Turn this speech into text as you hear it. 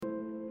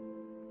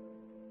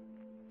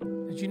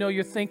Did you know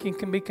your thinking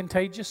can be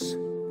contagious?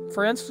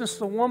 For instance,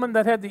 the woman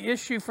that had the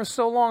issue for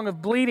so long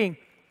of bleeding,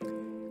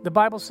 the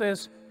Bible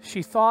says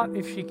she thought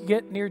if she could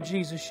get near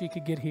Jesus, she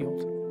could get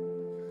healed.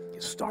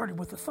 It started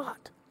with a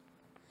thought.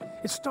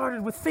 It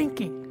started with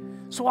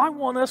thinking. So I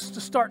want us to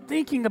start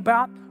thinking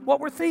about what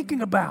we're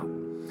thinking about,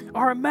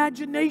 our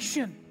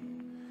imagination.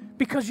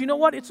 Because you know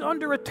what? It's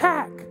under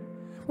attack.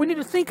 We need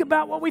to think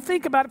about what we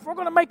think about. If we're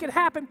going to make it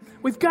happen,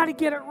 we've got to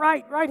get it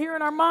right here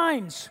in our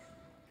minds.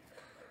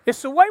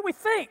 It's the way we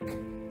think.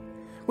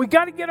 We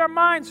got to get our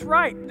minds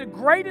right. The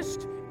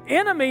greatest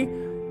enemy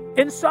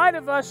inside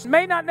of us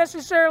may not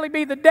necessarily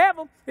be the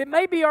devil. It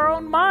may be our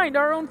own mind,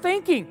 our own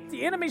thinking.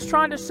 The enemy's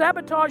trying to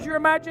sabotage your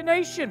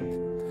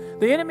imagination.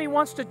 The enemy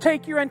wants to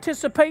take your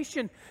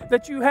anticipation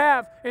that you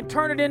have and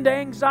turn it into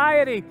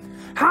anxiety.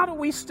 How do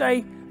we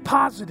stay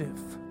positive?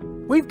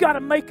 We've got to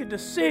make a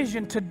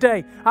decision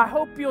today. I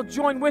hope you'll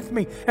join with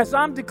me as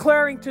I'm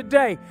declaring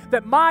today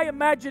that my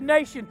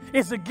imagination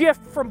is a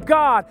gift from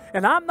God,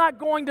 and I'm not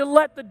going to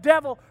let the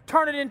devil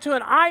turn it into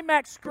an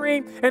IMAX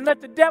screen and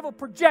let the devil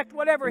project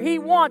whatever he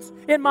wants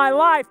in my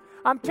life.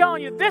 I'm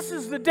telling you, this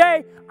is the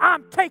day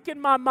I'm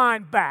taking my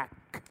mind back.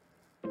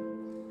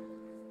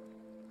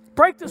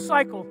 Break the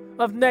cycle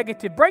of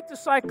negative. Break the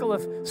cycle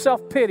of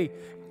self-pity.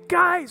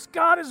 Guys,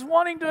 God is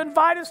wanting to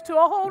invite us to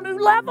a whole new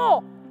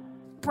level.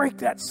 Break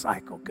that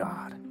cycle,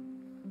 God.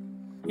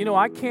 You know,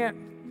 I can't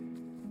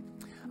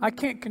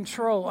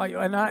control,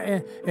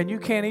 and you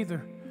can't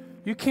either.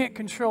 You can't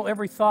control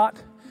every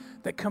thought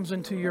that comes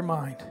into your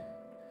mind,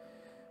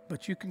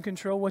 but you can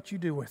control what you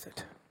do with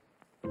it.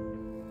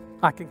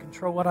 I can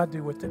control what I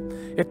do with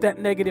it. If that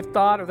negative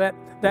thought or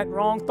that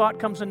wrong thought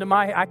comes into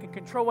my head, I can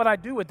control what I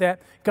do with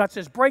that. God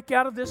says, break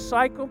out of this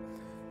cycle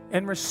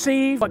and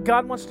receive what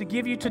God wants to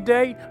give you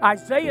today.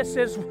 Isaiah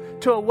says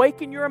to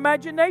awaken your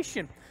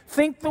imagination.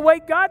 Think the way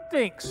God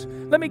thinks.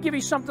 Let me give you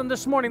something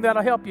this morning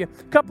that'll help you.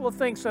 A couple of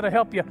things that'll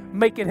help you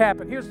make it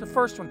happen. Here's the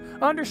first one.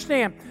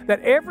 Understand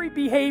that every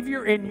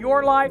behavior in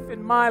your life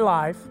and my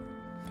life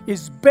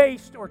is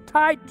based or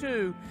tied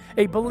to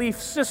a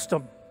belief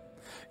system.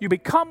 You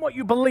become what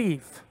you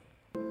believe.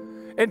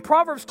 And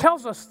Proverbs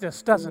tells us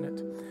this, doesn't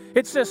it?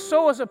 It says,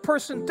 so as a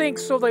person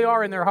thinks, so they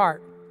are in their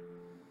heart.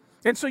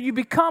 And so you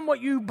become what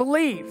you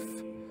believe.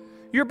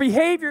 Your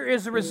behavior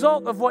is a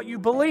result of what you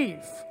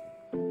believe.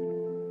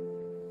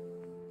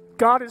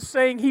 God is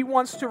saying He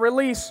wants to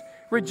release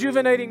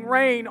rejuvenating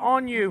rain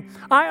on you.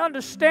 I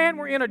understand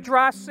we're in a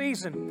dry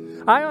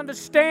season. I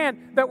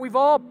understand that we've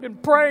all been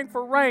praying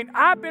for rain.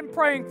 I've been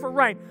praying for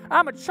rain.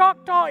 I'm a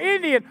Choctaw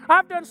Indian.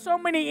 I've done so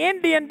many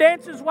Indian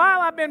dances while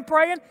I've been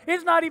praying,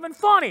 it's not even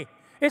funny.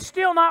 It's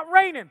still not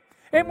raining.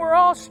 And we're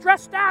all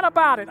stressed out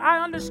about it.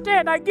 I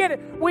understand. I get it.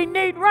 We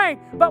need rain.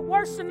 But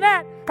worse than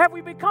that, have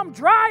we become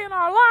dry in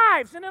our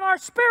lives and in our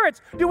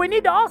spirits? Do we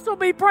need to also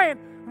be praying,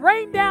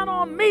 rain down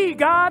on me,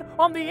 God,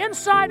 on the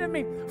inside of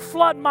me.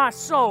 Flood my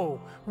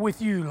soul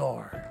with you,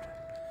 Lord.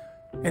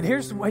 And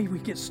here's the way we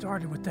get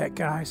started with that,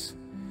 guys.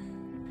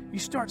 You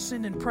start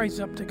sending praise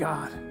up to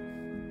God.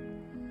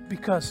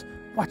 Because,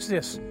 watch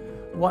this,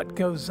 what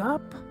goes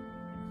up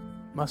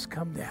must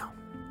come down.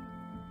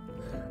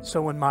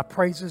 So when my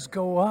praises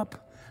go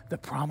up, the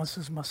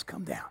promises must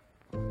come down.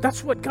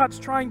 That's what God's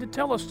trying to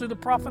tell us through the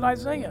prophet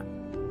Isaiah.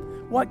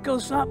 What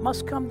goes up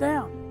must come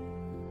down.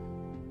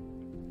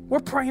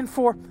 We're praying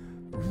for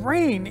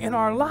rain in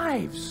our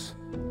lives.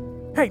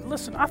 Hey,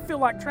 listen, I feel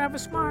like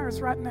Travis Myers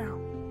right now.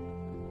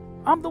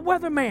 I'm the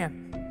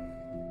weatherman.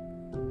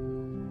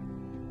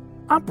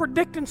 I'm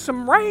predicting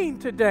some rain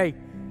today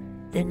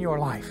in your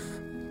life.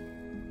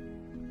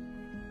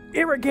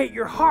 Irrigate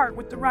your heart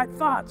with the right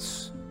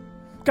thoughts.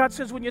 God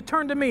says, when you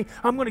turn to me,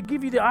 I'm going to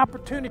give you the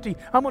opportunity.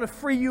 I'm going to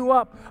free you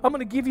up. I'm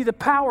going to give you the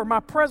power, my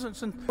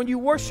presence. And when you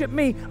worship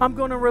me, I'm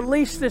going to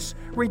release this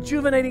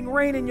rejuvenating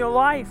rain in your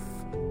life.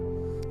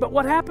 But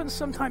what happens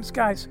sometimes,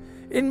 guys,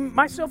 and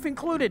myself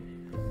included,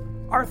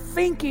 our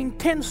thinking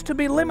tends to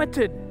be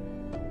limited.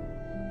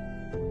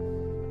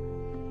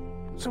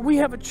 So we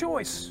have a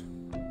choice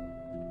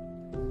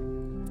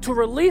to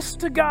release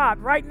to God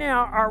right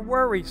now our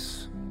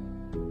worries.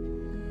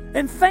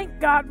 And thank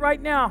God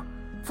right now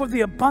for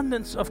the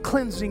abundance of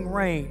cleansing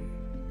rain.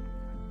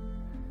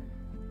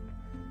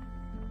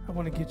 I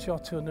want to get y'all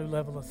to a new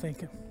level of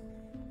thinking.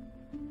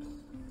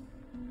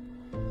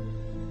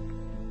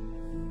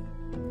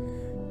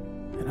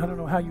 And I don't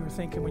know how you were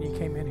thinking when you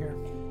came in here.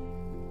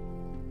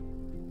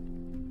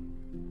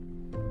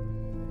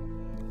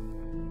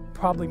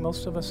 Probably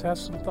most of us have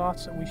some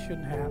thoughts that we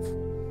shouldn't have.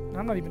 And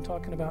I'm not even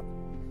talking about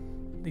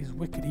these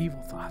wicked,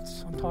 evil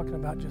thoughts. I'm talking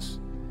about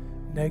just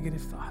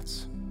negative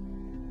thoughts.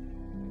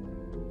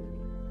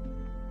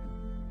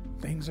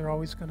 Things are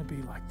always going to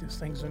be like this.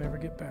 Things will never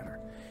get better.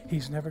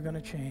 He's never going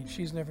to change.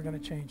 She's never going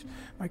to change.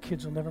 My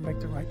kids will never make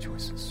the right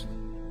choices.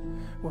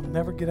 We'll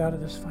never get out of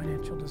this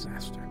financial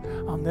disaster.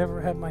 I'll never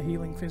have my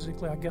healing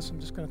physically. I guess I'm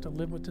just going to have to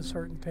live with this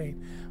hurt and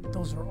pain.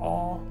 Those are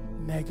all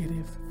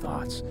negative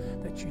thoughts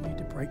that you need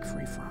to break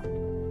free from.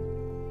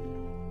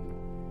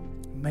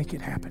 Make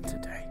it happen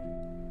today.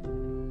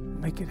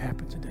 Make it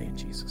happen today in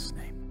Jesus'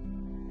 name.